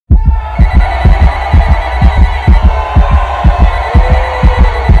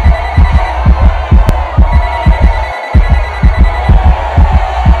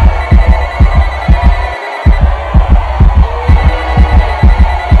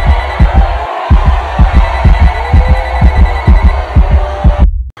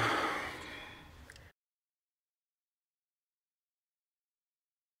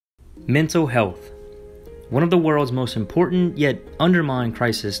Mental health. One of the world's most important yet undermined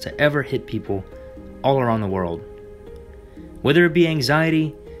crises to ever hit people all around the world. Whether it be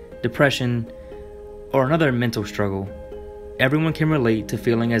anxiety, depression, or another mental struggle, everyone can relate to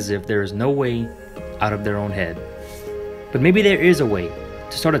feeling as if there is no way out of their own head. But maybe there is a way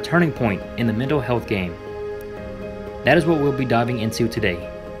to start a turning point in the mental health game. That is what we'll be diving into today.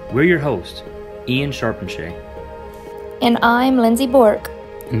 We're your hosts, Ian Sharpenshay. And I'm Lindsay Bork.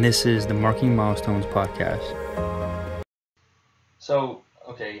 And this is the Marking Milestones podcast. So,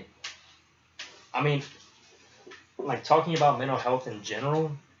 talking about mental health in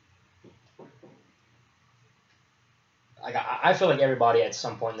general, I feel like everybody at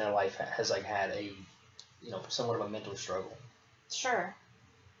some point in their life has had a, somewhat of a mental struggle. Sure.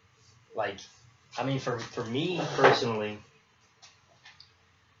 For me personally,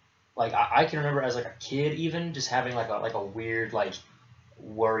 I can remember as a kid even just having a weird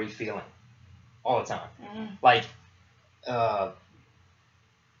worry feeling all the time. Mm-hmm.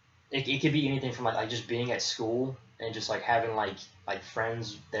 It could be anything from just being at school and just having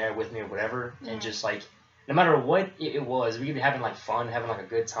friends there with me or whatever, Mm-hmm. and just no matter what it was, we could be having fun, having a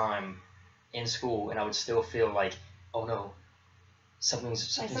good time in school, and I would still feel oh no, something's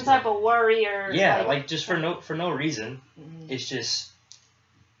some type of worry or just for no reason. Mm-hmm. It's just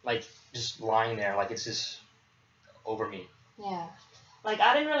just lying there, it's just over me. Yeah.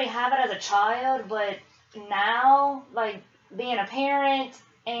 I didn't really have it as a child, but now, being a parent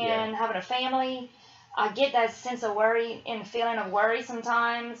and having a family, I get that sense of worry and feeling of worry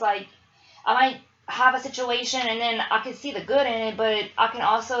sometimes. I might have a situation and then I can see the good in it, but I can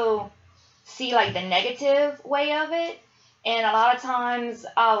also see, the negative way of it. And a lot of times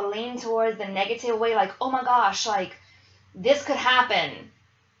I'll lean towards the negative way, oh my gosh, this could happen.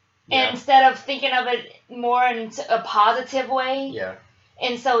 Yeah. Instead of thinking of it more in a positive way. Yeah.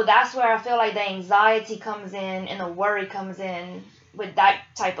 And so that's where I feel like the anxiety comes in and the worry comes in with that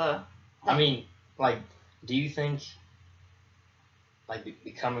type of thing. Do you think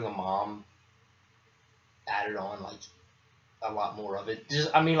becoming a mom added on a lot more of it?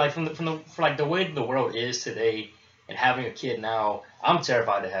 Just from the way the world is today and having a kid now, I'm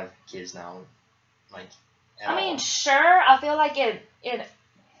terrified to have kids now. Sure, I feel like it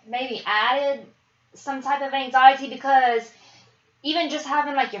maybe added some type of anxiety because even just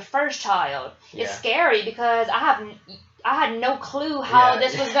having your first child is scary because I had no clue how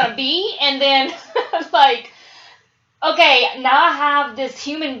this was gonna be, and then okay, now I have this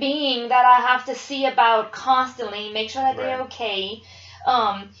human being that I have to see about constantly, make sure that they're okay,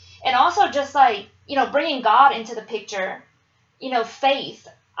 and also just bringing God into the picture, faith.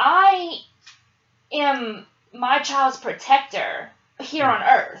 I am my child's protector here on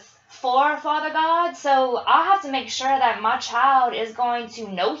earth for Father God, so I have to make sure that my child is going to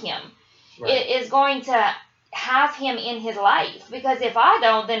know him. Right. It is going to have him in his life, because if I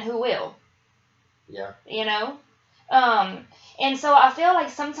don't, then who will? Yeah. And so I feel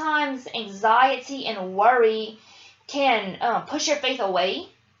like sometimes anxiety and worry can push your faith away.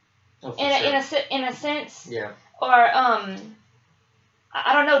 Oh, in a sense. Yeah. Or I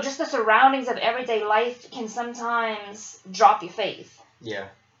don't know, just the surroundings of everyday life can sometimes drop your faith. Yeah.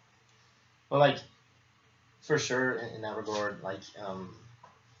 Well, for sure in that regard,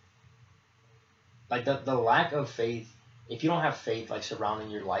 the lack of faith, if you don't have faith, surrounding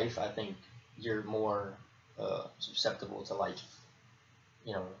your life, I think you're more susceptible to,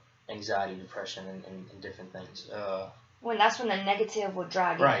 anxiety, depression, and different things. That's when the negative will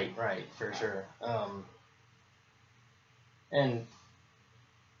drag you. Right, for sure. And,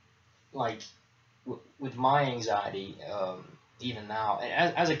 with my anxiety, even now,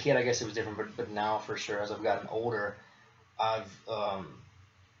 and as a kid, I guess it was different, but now for sure, as I've gotten older, I've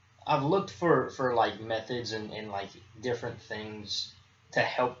looked for methods and different things to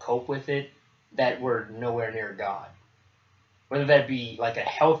help cope with it that were nowhere near God. Whether that be a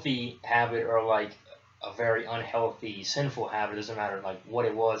healthy habit or a very unhealthy, sinful habit, doesn't matter what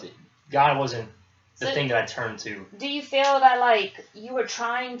it was. God wasn't the thing that I turned to. Do you feel that you were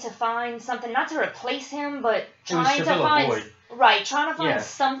trying to find something, not to replace him, but trying to find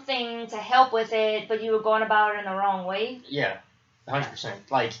something to help with it, but you were going about it in the wrong way? Yeah,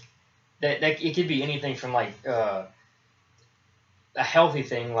 100%. That it could be anything from a healthy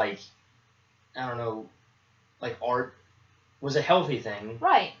thing, I don't know, art was a healthy thing,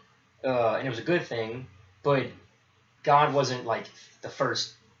 right? And it was a good thing, but God wasn't the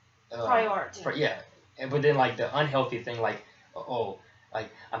first priority. But then the unhealthy thing,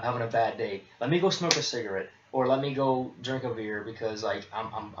 I'm having a bad day, let me go smoke a cigarette, or let me go drink a beer because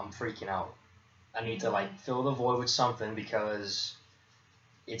I'm freaking out. I need to fill the void with something because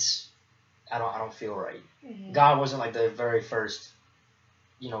it's I don't feel right. Mm-hmm. God wasn't like the very first,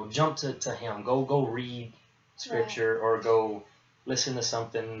 jump to him. Go read scripture or go listen to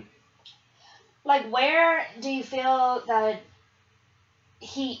something. Like, where do you feel that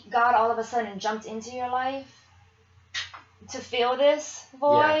God all of a sudden jumped into your life to fill this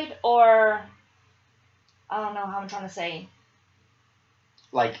void? Or, I don't know how I'm trying to say.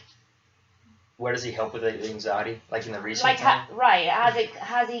 Like, where does he help with the anxiety? Like in the recent time? Right.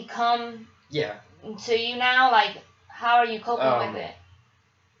 Has he come to you now? Like, how are you coping with it?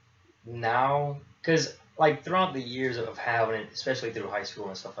 Now, because like throughout the years of having it, especially through high school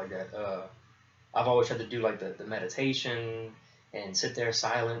and stuff like that, I've always tried to do like the meditation and sit there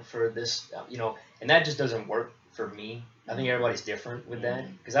silent for this, and that just doesn't work for me. I think everybody's different with that,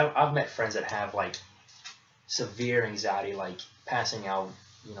 because I've met friends that have like severe anxiety, like passing out,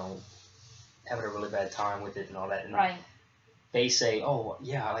 having a really bad time with it and all that. And they say, oh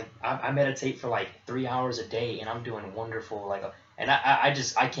yeah, like I meditate for like 3 hours a day and I'm doing wonderful, like, and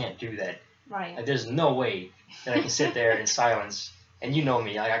I can't do that. Right. Like, there's no way that I can sit there in silence, and you know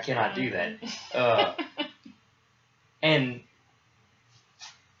me, like I cannot do that. And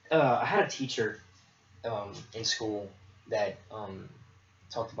I had a teacher in school that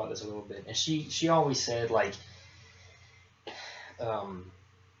talked about this a little bit, and she always said, like,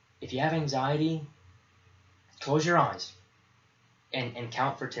 if you have anxiety, close your eyes and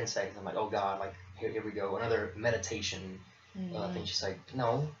count for 10 seconds. I'm like, oh God, like here we go, another meditation thing. She's like,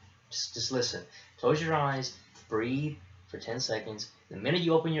 no, just listen. Close your eyes, breathe for 10 seconds. The minute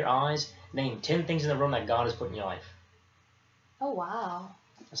you open your eyes, name 10 things in the room that God has put in your life. Oh wow.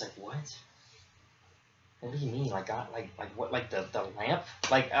 I was like, what? What do you mean? Like God, like what? Like the lamp?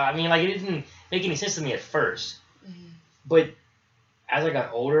 Like I mean, like it didn't make any sense to me at first. But as I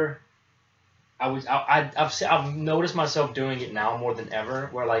got older, I've noticed myself doing it now more than ever.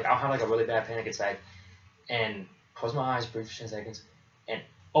 Where like I'll have like a really bad panic attack, and close my eyes, breathe for 10 seconds, and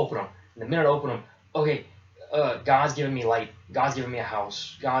open them. And the minute I open them, okay, God's giving me light. God's giving me a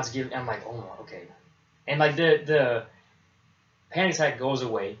house. God's giving. I'm like, oh my, okay, and like the panic attack goes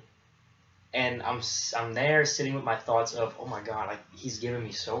away, and I'm there sitting with my thoughts of, oh my God, like He's given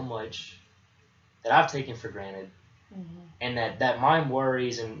me so much that I've taken for granted. And that my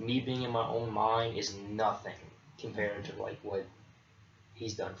worries and me being in my own mind is nothing compared to like what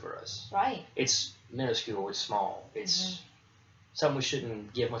He's done for us. Right. It's minuscule. It's small. It's something we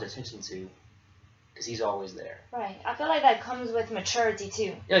shouldn't give much attention to, because He's always there. Right. I feel like that comes with maturity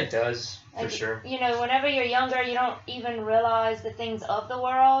too. Yeah, it does, like, for sure. Whenever you're younger, you don't even realize the things of the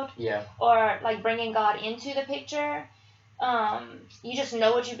world. Yeah. Or like bringing God into the picture. You just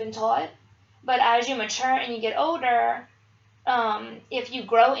know what you've been taught. But as you mature and you get older, if you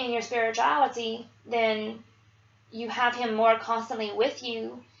grow in your spirituality, then you have Him more constantly with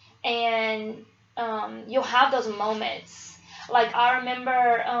you, and you'll have those moments. Like I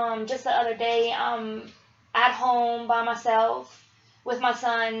remember just the other day, I'm at home by myself with my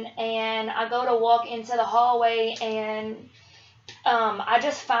son, and I go to walk into the hallway, and I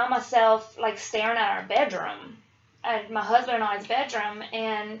just found myself like staring at our bedroom, at my husband and I's bedroom,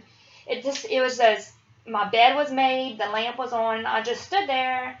 and it was just, my bed was made, the lamp was on, I just stood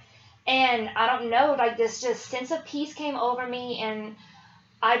there, and I don't know, like this just sense of peace came over me, and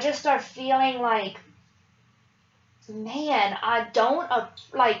I just started feeling like, man, I don't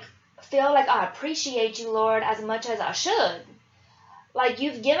feel like I appreciate you, Lord, as much as I should. Like,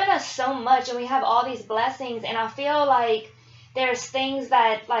 you've given us so much, and we have all these blessings, and I feel like there's things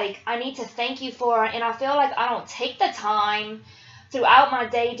that like I need to thank you for, and I feel like I don't take the time throughout my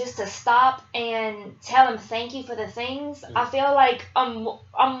day just to stop and tell Him thank you for the things. I feel like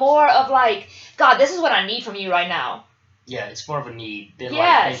I'm more of like, God, this is what I need from you right now. Yeah, it's more of a need than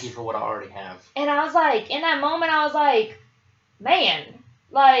like thank you for what I already have. And I was like, in that moment, I was like, man,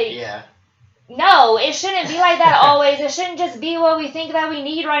 like, no, it shouldn't be like that always. It shouldn't just be what we think that we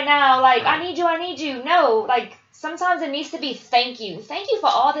need right now. Like, I need you. No, like, sometimes it needs to be thank you. Thank you for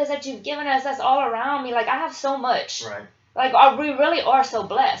all this that you've given us that's all around me. Like, I have so much. Right. Like, we really are so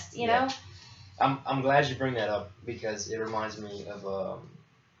blessed, you know? I'm glad you bring that up, because it reminds me of,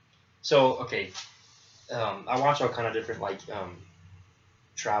 I watch all kind of different, like,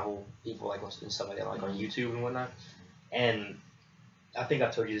 travel people, like, and stuff like that, like, on YouTube and whatnot, and I think I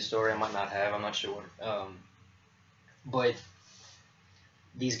told you the story, I might not have, I'm not sure, but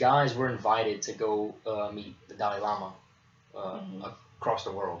these guys were invited to go meet the Dalai Lama across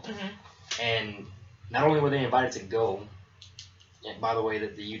the world, and not only were they invited to go, and by the way, the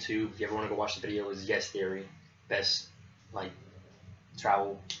YouTube, if you ever want to go watch the video, is Yes Theory, best like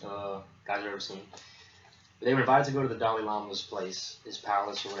travel guys I've ever seen. They were invited to go to the Dalai Lama's place, his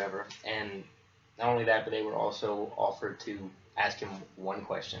palace or whatever, and not only that, but they were also offered to ask him one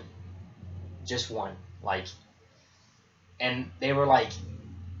question, just one, like, and they were like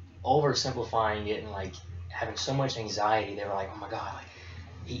oversimplifying it and like having so much anxiety. They were like, oh my God, like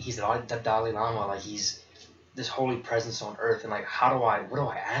he's the Dalai Lama, like he's this holy presence on earth, and like what do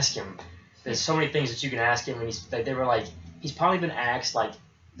I ask him? There's so many things that you can ask him, and he's like, they were like, he's probably been asked like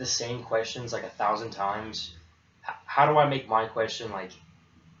the same questions like 1,000 times. How do I make my question like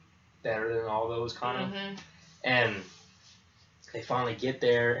better than all those kind of? Mm-hmm. And they finally get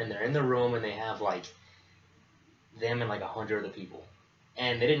there, and they're in the room, and they have like them and like 100 other people,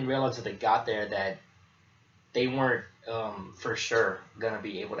 and they didn't realize that they got there that they weren't for sure gonna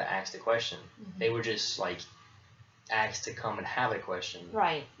be able to ask the question. Mm-hmm. They were just like asked to come and have a question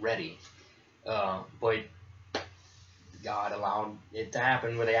ready. But God allowed it to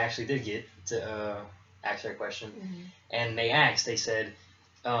happen where they actually did get to ask their question. Mm-hmm. And they said,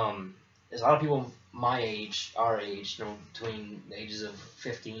 there's a lot of people my age, our age, between the ages of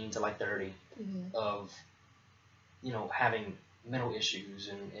 15 to like 30, Mm-hmm. of, having mental issues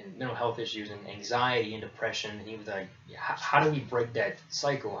and mental health issues and anxiety and depression. And he was like, how do we break that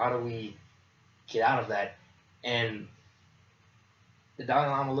cycle? How do we get out of that? And the Dalai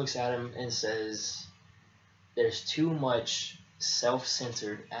Lama looks at him and says, there's too much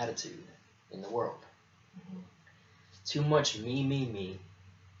self-centered attitude in the world. Mm-hmm. Too much me.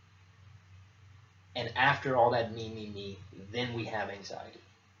 And after all that me, then we have anxiety.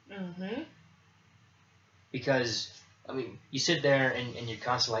 Mm-hmm. Because, you sit there and you're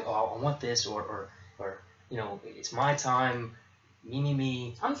constantly like, oh, I want this, or it's my time,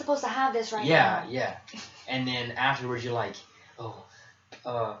 me. I'm supposed to have this right now. Yeah. And then afterwards you're like,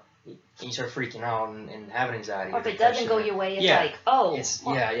 and you start freaking out and having anxiety. Or if it doesn't go your way, it's like, oh. It's,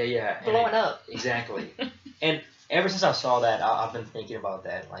 yeah. Blowing up. Exactly. And ever since I saw that, I've been thinking about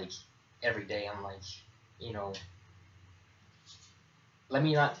that, like, every day. I'm like, let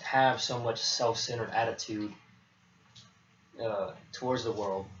me not have so much self-centered attitude towards the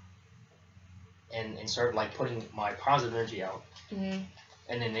world, and start like putting my positive energy out, Mm-hmm.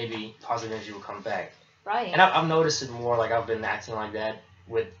 and then maybe positive energy will come back. Right. And I've noticed it more, like I've been acting like that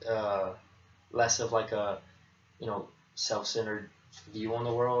with less of like a self-centered view on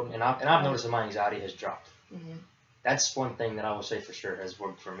the world, and I've noticed that my anxiety has dropped. Mm-hmm. That's one thing that I will say for sure has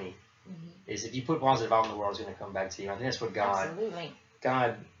worked for me. Mm-hmm. Is if you put positive out in the world, it's going to come back to you. I think that's what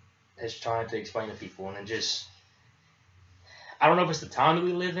God is trying to explain to people. And it just, I don't know if it's the time that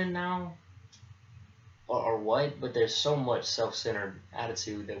we live in now or what, but there's so much self-centered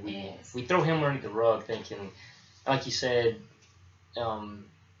attitude that we throw him underneath the rug, thinking, like you said,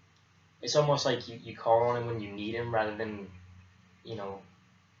 it's almost like you call on him when you need him rather than,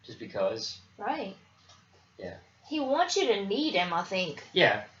 just because. Right. Yeah. He wants you to need him, I think.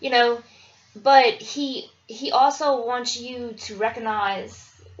 Yeah. But he also wants you to recognize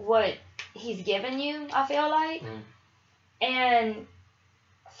what he's given you, I feel like. Mm. And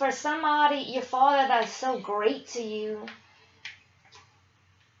for somebody, your father that's so great to you,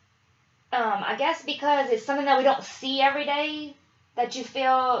 I guess because it's something that we don't see every day, that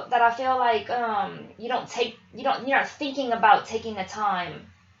I feel like you're not thinking about taking the time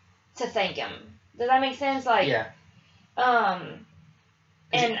to thank him. Does that make sense? Like, yeah.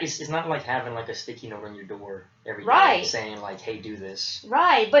 And it's not like having like a sticky note on your door every day right. saying like, "Hey, do this."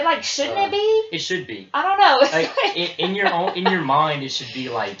 Right, but like, shouldn't it be? It should be. I don't know. Like in your mind, it should be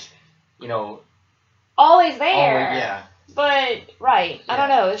like, always there. Always, yeah. But right, Yeah. I don't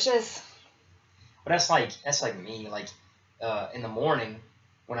know. It's just. But that's like me. Like in the morning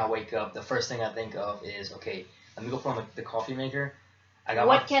when I wake up, the first thing I think of is, okay, let me go put on the coffee maker.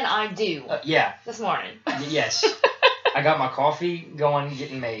 What can I do? Yeah. This morning. Yes. I got my coffee going,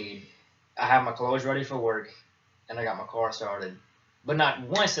 getting made. I have my clothes ready for work, and I got my car started. But not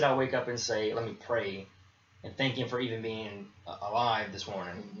once did I wake up and say, let me pray, and thank him for even being alive this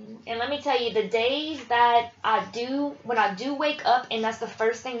morning. Mm-hmm. And let me tell you, the days that when I do wake up, and that's the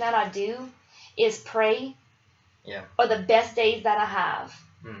first thing that I do, is pray. Yeah. Are the best days that I have.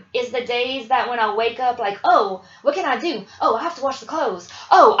 Mm. It's the days that when I wake up, like, oh, what can I do? Oh, I have to wash the clothes.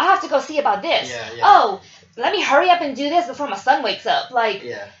 Oh, I have to go see about this. Yeah. Oh, let me hurry up and do this before my son wakes up. Like,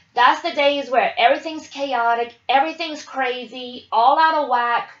 yeah. That's the days where everything's chaotic, everything's crazy, all out of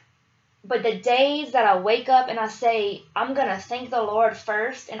whack. But the days that I wake up and I say, I'm going to thank the Lord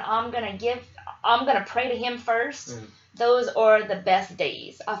first, and I'm going to pray to him first, those are the best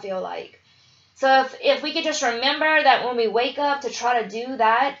days, I feel like. So if we could just remember that when we wake up, to try to do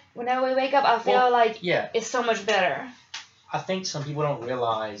that whenever we wake up, I feel like it's so much better. I think some people don't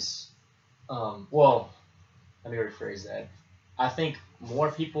realize, let me rephrase that. I think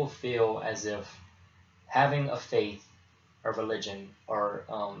more people feel as if having a faith or religion or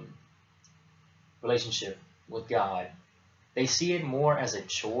relationship with God, they see it more as a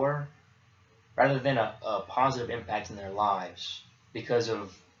chore rather than a positive impact in their lives because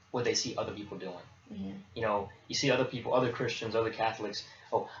of what they see other people doing. Mhm. You know, you see other people, other Christians, other Catholics.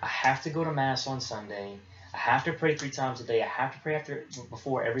 Oh, I have to go to Mass on Sunday. I have to pray 3 times a day. I have to pray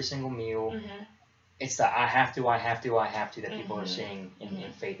before every single meal. Mhm. It's the I have to that people are seeing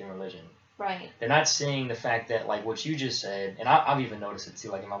in faith and religion. Right. They're not seeing the fact that, like what you just said, and I've even noticed it too,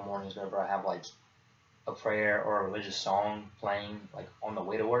 like in my mornings whenever I have like a prayer or a religious song playing like on the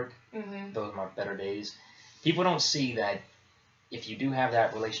way to work. Mhm. Those are my better days. People don't see that if you do have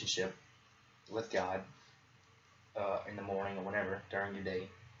that relationship with God in the morning or whenever during your day,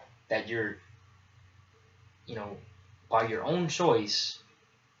 that you're, you know, by your own choice,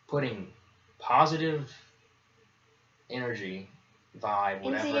 putting positive energy, vibe,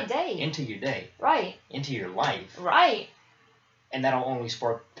 whatever, Into your day. into your day, Right. into your life, Right. and that'll only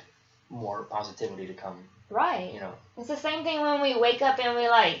spark more positivity to come. Right. You know. It's the same thing when we wake up and we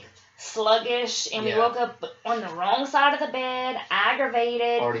like sluggish and we Yeah. woke up on the wrong side of the bed,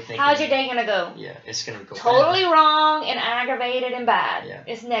 aggravated. Already thinking, How's your day gonna go? Yeah, it's gonna go Totally bad. wrong and aggravated and bad. Yeah.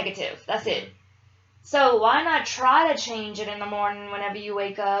 It's negative. That's Mhm. it. So why not try to change it in the morning whenever you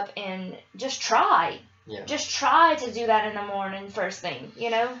wake up and just try. Yeah. Just try to do that in the morning first thing, you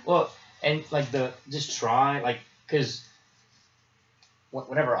know? Well, and like just try, like, because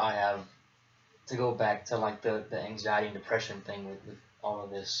whenever I have to go back to like the anxiety and depression thing with all of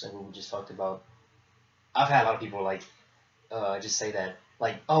this and what we just talked about, I've had a lot of people like just say that,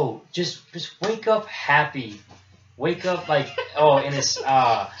 like, oh, just wake up happy, wake up like, oh, and it's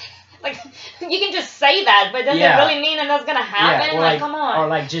Like, you can just say that, but does Yeah. it really mean that that's gonna happen? or like, come on. or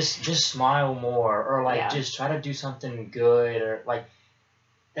like just smile more, or like Yeah. just try to do something good, or like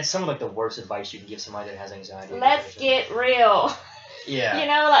that's some of like the worst advice you can give somebody that has anxiety. or Let's depression. get real. Yeah. You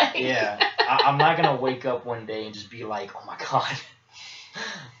know, like. Yeah, I'm not gonna wake up one day and just be like, oh my god,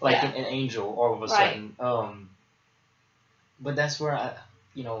 like Yeah. an angel all of a Right. sudden. But that's where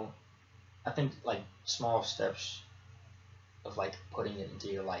I think like small steps of like putting it into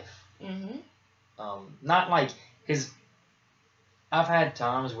your life. Mm-hmm. Not like, because I've had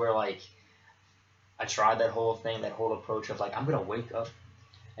times where like I tried that whole thing, that whole approach of like I'm gonna wake up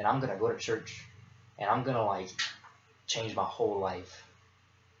and I'm gonna go to church and I'm gonna like change my whole life.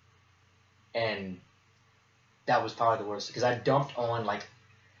 And that was probably the worst because I dumped on like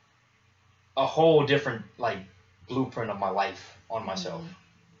a whole different like blueprint of my life on myself,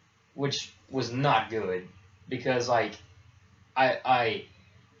 which was not good because like I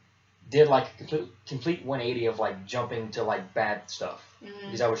did like a complete 180 of like jumping to like bad stuff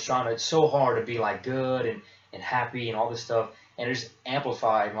because I was trying to so hard to be like good and happy and all this stuff, and it just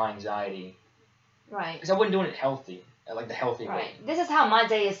amplified my anxiety Right. because I wasn't doing it healthy, like the healthy way. Right. This is how my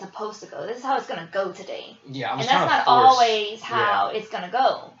day is supposed to go. This is how it's gonna go today. Yeah, I was And that's trying not to force, always how it's gonna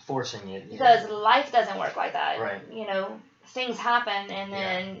go. forcing it. Yeah. Because life doesn't work like that. Right. You know, things happen and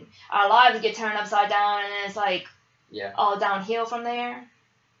then our lives get turned upside down and then it's like Yeah. all downhill from there.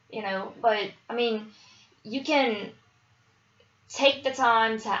 You know, but I mean, you can take the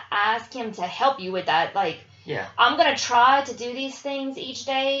time to ask him to help you with that. Like, Yeah. I'm going to try to do these things each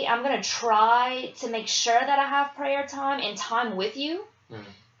day. I'm going to try to make sure that I have prayer time and time with you.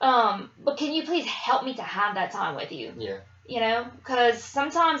 But can you please help me to have that time with you? Yeah. You know, because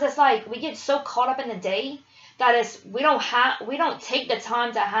sometimes it's like we get so caught up in the day that we don't take the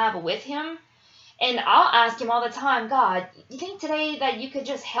time to have with him. And I'll ask him all the time, God, you think today that you could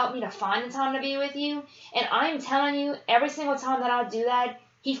just help me to find the time to be with you? And I'm telling you, every single time that I do that,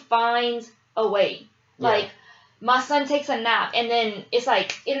 he finds a way. Yeah. Like, my son takes a nap, and then it's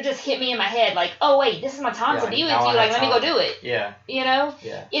like, it'll just hit me in my head, like, oh, wait, this is my time to be with now you. I Like, have let me go time. do it. Yeah. You know?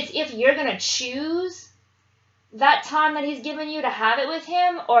 Yeah. It's if you're going to choose that time that he's given you to have it with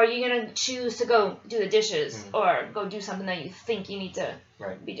him, or are you going to choose to go do the dishes or go do something that you think you need to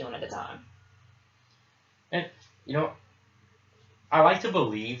be doing at the time. And, you know, I like to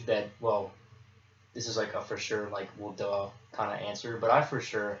believe that, well, this is like a for sure, like, well, duh kind of answer, but I for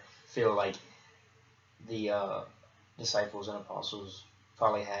sure feel like the disciples and apostles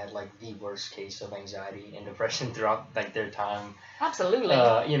probably had, like, the worst case of anxiety and depression throughout, like, their time. Absolutely.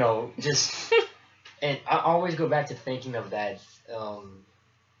 You know, just, and I always go back to thinking of that,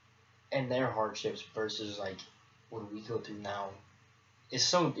 and their hardships versus, like, what we go through now. It's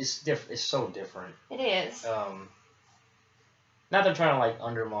so different. It is. Not that I'm trying to like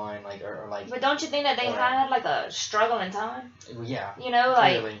undermine or like. But don't you think that they had like a struggling time? Yeah. You know,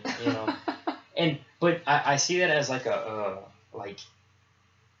 clearly, like. you know, But I see that as like a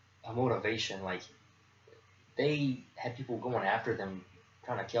motivation. Like they had people going after them,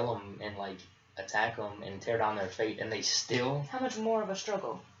 trying to kill them and like attack them and tear down their faith, and they still. How much more of a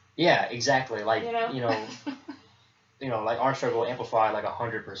struggle? Yeah, exactly. Like you know. Like our struggle amplified like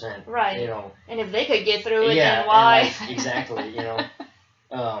 100%. Right. You know. And if they could get through it, yeah, then why? And, like, exactly. You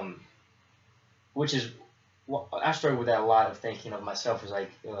know. Which is, I struggle with that a lot of thinking of myself as like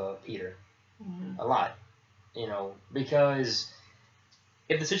Peter, a lot, you know, because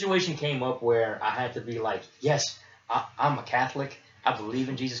if the situation came up where I had to be like, yes, I'm a Catholic, I believe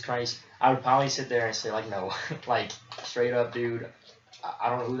in Jesus Christ, I would probably sit there and say like, no, like straight up, dude, I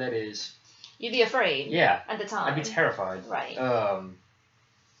don't know who that is. You'd be afraid. Yeah. At the time. I'd be terrified. Right.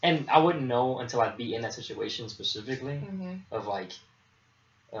 And I wouldn't know until I'd be in that situation specifically of like,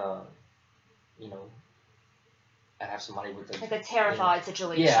 you know, I have somebody with like a terrified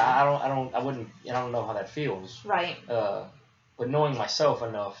situation. Yeah, I don't know how that feels. Right. But knowing myself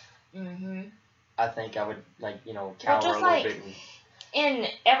enough, I think I would like, you know, cower just a little like, bit. In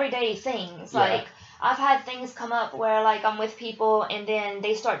everyday things, like I've had things come up where like I'm with people and then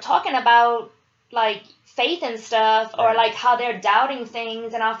they start talking about like faith and stuff, or like how they're doubting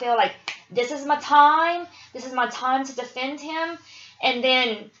things, and I feel like this is my time to defend him, and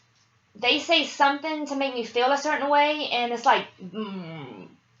then they say something to make me feel a certain way, and it's like,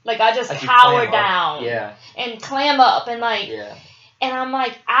 like I just like cower down, and clam up, and like, and I'm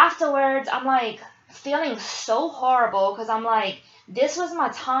like, afterwards, I'm like feeling so horrible, because I'm like, this was my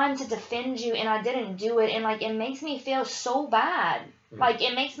time to defend you, and I didn't do it, and like, it makes me feel so bad, like,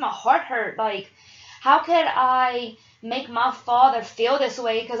 it makes my heart hurt, like, how could I make my father feel this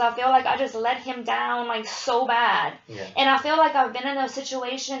way, because I feel like I just let him down like so bad. And I feel like I've been in those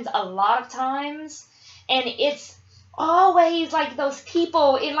situations a lot of times, and it's always like those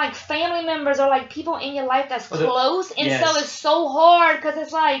people in like family members or like people in your life that's close, and so it's so hard because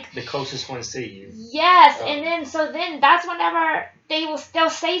it's like the closest ones to you. And then that's whenever they'll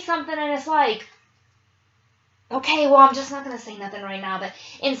say something, and it's like, okay, well, I'm just not going to say nothing right now, but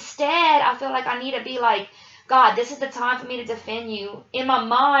instead I feel like I need to be like, God, this is the time for me to defend you. In my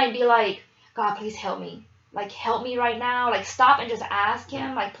mind, be like, God, please help me. Like, help me right now. Like, stop and just ask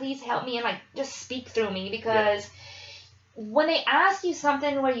him. Like, please help me, and like, just speak through me, because when they ask you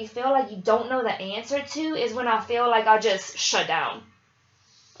something where you feel like you don't know the answer to is when I feel like I just shut down.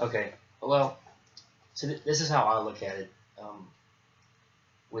 Okay, well, so this is how I look at it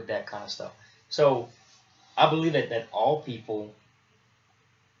with that kind of stuff. So I believe that all people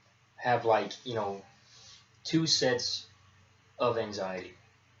have, like, you know, two sets of anxiety.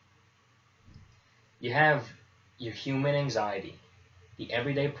 You have your human anxiety, the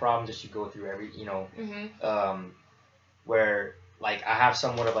everyday problems that you go through where, like, I have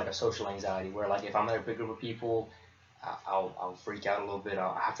somewhat of like a social anxiety where, like, if I'm in a big group of people, I'll freak out a little bit.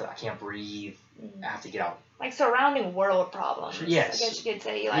 I can't breathe. I have to get out. Like surrounding world problems. Yes. I guess you could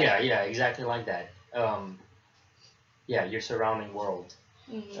say. Like, yeah, exactly like that. Your surrounding world.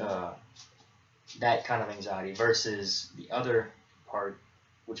 That kind of anxiety versus the other part,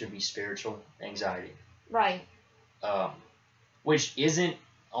 which would be spiritual anxiety. Right. Which isn't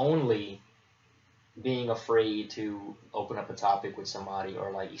only being afraid to open up a topic with somebody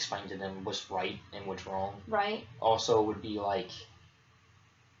or like explain to them what's right and what's wrong. Right. Also would be like,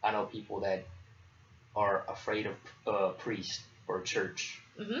 I know people that are afraid of priest or church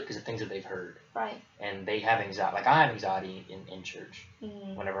because of things that they've heard. Right. And they have anxiety. Like, I have anxiety in church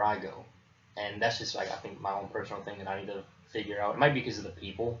whenever I go. And that's just, like, I think my own personal thing that I need to figure out. It might be because of the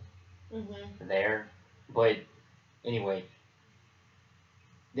people there. But anyway,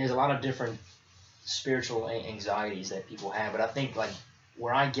 there's a lot of different spiritual anxieties that people have. But I think, like,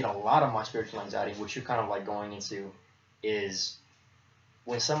 where I get a lot of my spiritual anxiety, which you're kind of, like, going into, is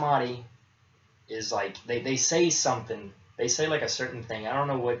when somebody is, like, they say something. They say, like, a certain thing. I don't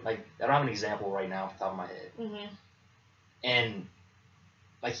know what, like, I don't have an example right now off the top of my head. And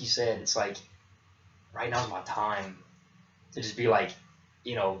like you said, it's like, right now's my time to just be like,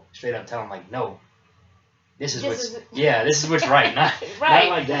 you know, straight up tell them, like, no, this is what's right, not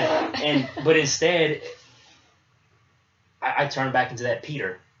like that. But instead, I turn back into that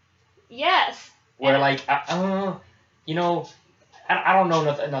Peter. Yes. Where, like, you know, I don't know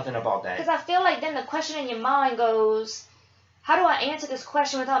nothing about that. Because I feel like then the question in your mind goes, how do I answer this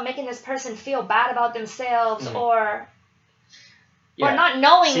question without making this person feel bad about themselves or not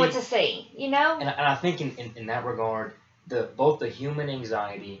knowing what to say, you know? And I think in that regard, both the human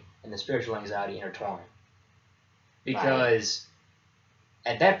anxiety and the spiritual anxiety intertwine. Because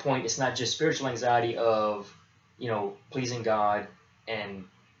at that point, it's not just spiritual anxiety of, you know, pleasing God and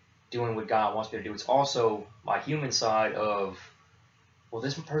doing what God wants me to do. It's also my human side of, well,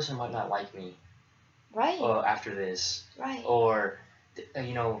 this person might not like me Right. after this, Right. or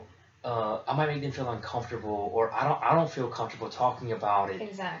I might make them feel uncomfortable, or I don't feel comfortable talking about it.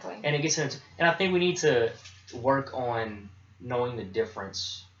 Exactly. And it gets into, and I think we need to work on knowing the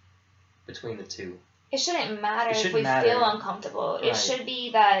difference between the two. It shouldn't matter It if shouldn't we matter. feel uncomfortable. Right. It should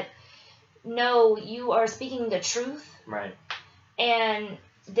be that, no, you are speaking the truth, Right. and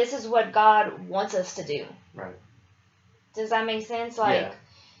this is what God wants us to do. Right. Does that make sense? Like, Yeah.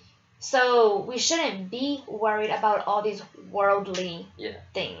 so we shouldn't be worried about all these worldly Yeah.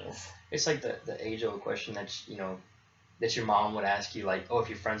 things. It's like the age-old question that that your mom would ask you, like, oh, if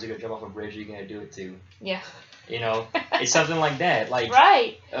your friends are gonna jump off a bridge, are you gonna do it too? Yeah. It's something like that. Like,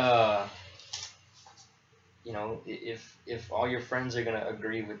 Right. if all your friends are gonna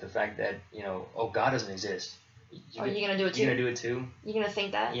agree with the fact that oh, God doesn't exist, Are you gonna do it too? you gonna do it too? You gonna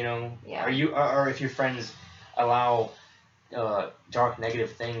think that? Yeah. Are you, or if your friends allow dark,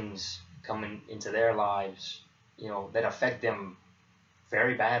 negative things coming into their lives, that affect them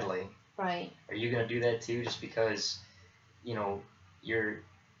very badly, Right. are you gonna do that too? Just because you're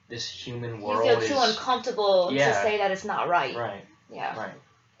this human You world feel is too uncomfortable to Yeah. say that it's not right. right, Yeah. right.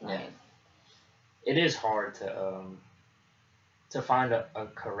 Right. Yeah. It is hard to find a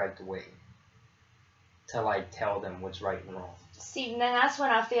correct way to like tell them what's right and wrong. See, then that's when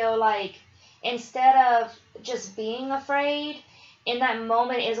I feel like instead of just being afraid, in that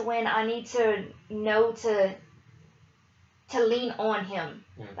moment is when I need to know to lean on Him,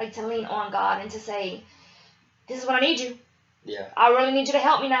 like to lean on God and to say, this is what I need you. Yeah. I really need you to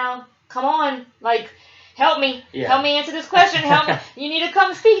help me now. Come on, like, help me. Yeah. Help me answer this question. Help me. You need to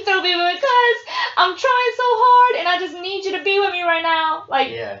come speak through me because I'm trying so hard and I just need you to be with me right now.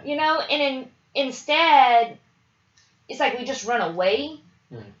 Like, Yeah. and instead, it's like we just run away.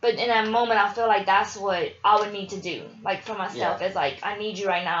 But in that moment, I feel like that's what I would need to do. Like, for myself, Yeah. it's like, I need you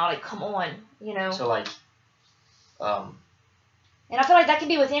right now. Like, come on, So like, And I feel like that can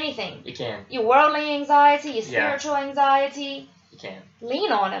be with anything. you can. Your worldly anxiety, your Yeah. spiritual anxiety. You can.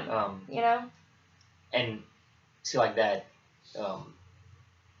 Lean on Him, And see, like that,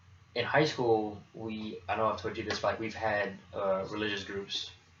 in high school, I know I've told you this, but like we've had religious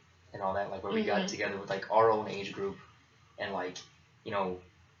groups and all that, like where we got together with like our own age group and like,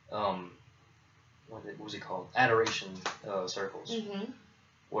 what was it called? Adoration circles. Mm-hmm.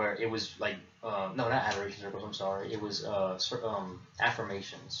 Where it was like, no, not adoration circles, I'm sorry. It was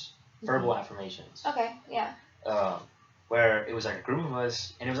affirmations, verbal affirmations. Okay, yeah. Where it was like a group of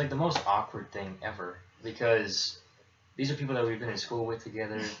us, and it was like the most awkward thing ever because these are people that we've been in school with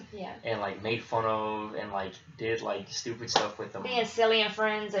together, Yeah. and like made fun of and like did like stupid stuff with them. Being silly and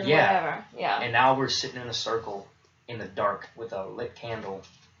friends and Yeah. whatever. Yeah. And now we're sitting in a circle in the dark with a lit candle,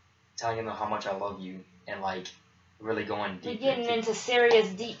 telling them how much I love you, and like really going You're deep. getting into serious,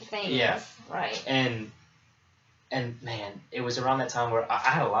 deep things. Yeah. Right. And man, it was around that time where I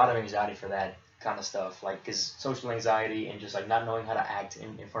had a lot of anxiety for that kind of stuff, like, because social anxiety and just like not knowing how to act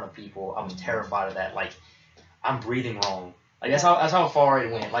in front of people, I was terrified of that. Like, I'm breathing wrong. Like that's how far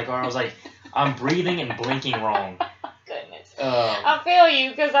it went. Like, where I was like, I'm breathing and blinking wrong. Goodness. Um, I feel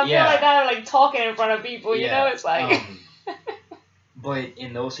you because I feel yeah. like that, like talking in front of people. You know, it's like. But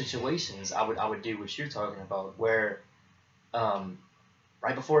in those situations, I would do what you're talking about, where,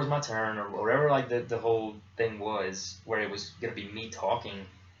 right before it was my turn or whatever, like the whole thing was, where it was gonna be me talking,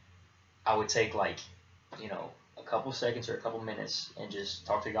 I would take like, a couple seconds or a couple minutes and just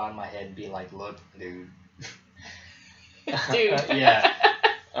talk to God in my head and be like, look, dude. Dude. Yeah.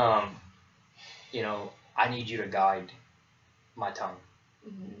 I need you to guide my tongue.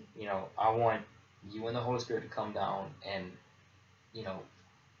 Mm-hmm. I want you and the Holy Spirit to come down and,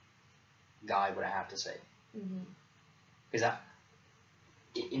 guide what I have to say. Because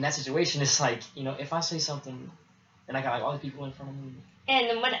in that situation, it's like, if I say something and I got like all the people in front of me.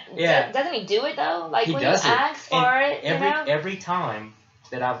 And when Yeah. doesn't he do it though? Like He when you does it. ask for And it, every time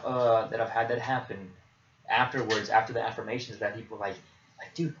that I've had that happen, afterwards, after the affirmations, that people are like,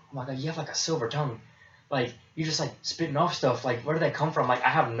 dude, oh my God, you have like a silver tongue. Like, you're just like spitting off stuff. Like, where did that come from? Like, I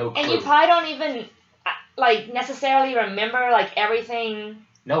have no clue. And you probably don't even like necessarily remember like everything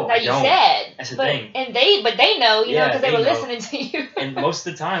No, that I you don't. said. That's the but, thing. And they know, Yeah, because they they were know. listening to you. And most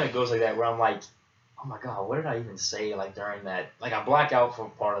of the time it goes like that, where I'm like, oh my God, what did I even say, like, during that? Like, I black out for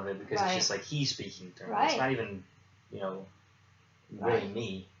part of it because Right. it's just like he's speaking through me. Right. It's not even, really Right.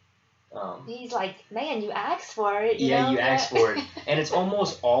 me. He's like, man, you asked for it. Yeah, know? you asked for it. And it's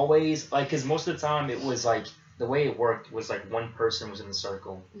almost always, like, because most of the time it was like, the way it worked was like one person was in the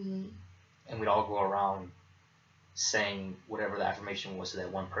circle Mhm. and we'd all go around saying whatever the affirmation was to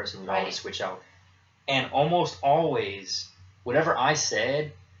that one person would Right. always switch out. And almost always, whatever I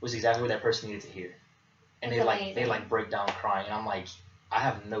said was exactly what that person needed to hear. And That's they amazing. like break down crying. And I'm like, I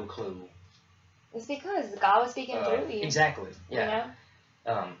have no clue. It's because God was speaking through you. Exactly. Yeah.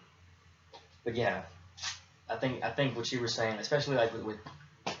 You know? But yeah, I think what you were saying, especially like with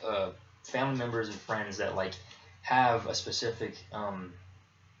family members and friends that like have a specific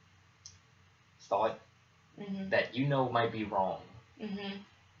thought Mhm. that you know might be wrong. Mhm.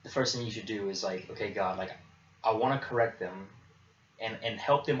 The first thing you should do is like, okay, God, like I want to correct them and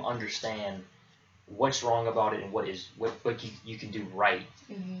help them understand what's wrong about it and what you can do right.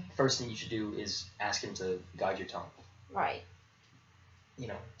 Mhm. First thing you should do is ask Him to guide your tongue. Right. You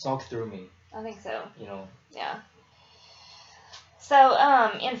know, talk through me. I think so. You know. Yeah. So,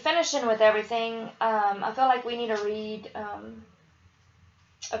 in finishing with everything, I feel like we need to read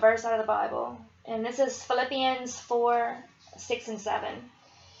a verse out of the Bible. And this is Philippians 4:6-7.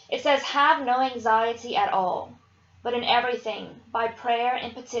 It says, "Have no anxiety at all, but in everything, by prayer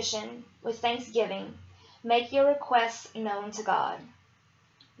and petition, with thanksgiving, make your requests known to God.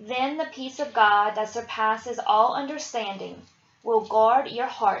 Then the peace of God that surpasses all understanding will guard your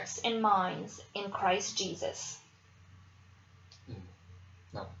hearts and minds in Christ Jesus."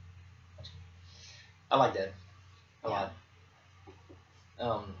 No. I like that a Yeah.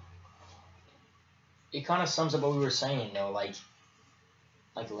 lot. It kind of sums up what we were saying, though, like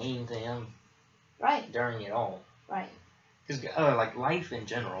lean to Him Right, during it all. right. Because like life in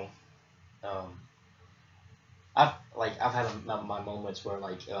general, I've had my moments where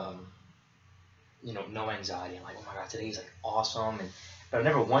like you know, no anxiety. I'm like, oh my God, today's like awesome, but I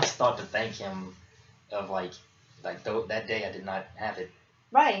never once thought to thank Him of like that day I did not have it.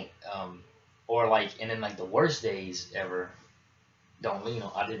 Right, Or like, and then like the worst days ever, I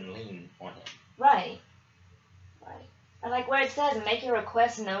didn't lean on Him. right, right. And like where it says, make your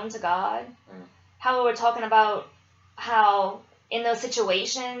requests known to God. How we were talking about how in those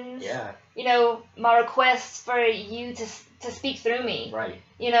situations, Yeah. you know, my request for you to speak through me. Right.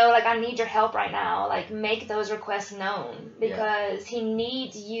 You know, like I need your help right now. Like make those requests known because He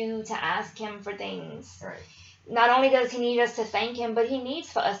needs you to ask Him for things. Right. Not only does He need us to thank Him, but He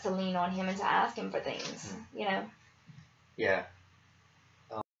needs for us to lean on Him and to ask Him for things. You know. Yeah.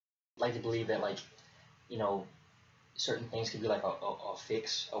 I'd like to believe that, like, you know, certain things could be like a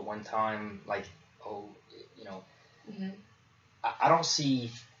fix, a one time, like, you know. Mm-hmm. I don't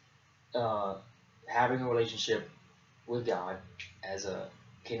see having a relationship with God as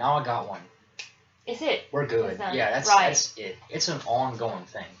okay, now I got one. It's it. We're good. It's done. Yeah, that's it. It's an ongoing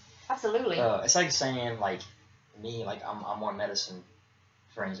thing. Absolutely. It's like saying, like, me, like, I'm on medicine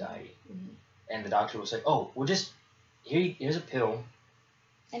for anxiety. Mm-hmm. And the doctor will say, oh, well, just, here's a pill.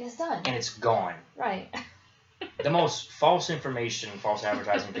 And it's done. And it's gone. Right. The most false information, false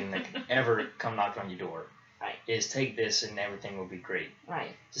advertising thing that could ever come knock on your door is take this and everything will be great.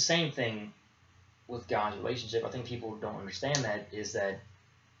 Right. It's the same thing with God's relationship. I think people don't understand that is that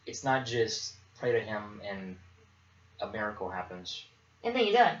it's not just pray to Him and a miracle happens. And then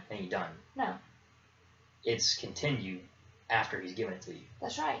you're done. And you're done. No. It's continue after He's given it to you.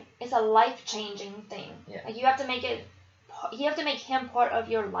 That's right. It's a life-changing thing. Yeah. Like you have to make Him part of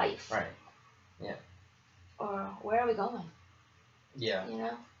your life. Right. Yeah. Or where are we going? Yeah. You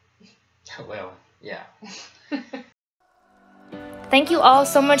know? Well, yeah. Thank you all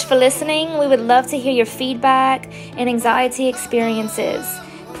so much for listening. We would love to hear your feedback and anxiety experiences.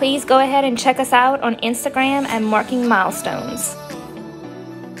 Please go ahead and check us out on Instagram at Marking Milestones.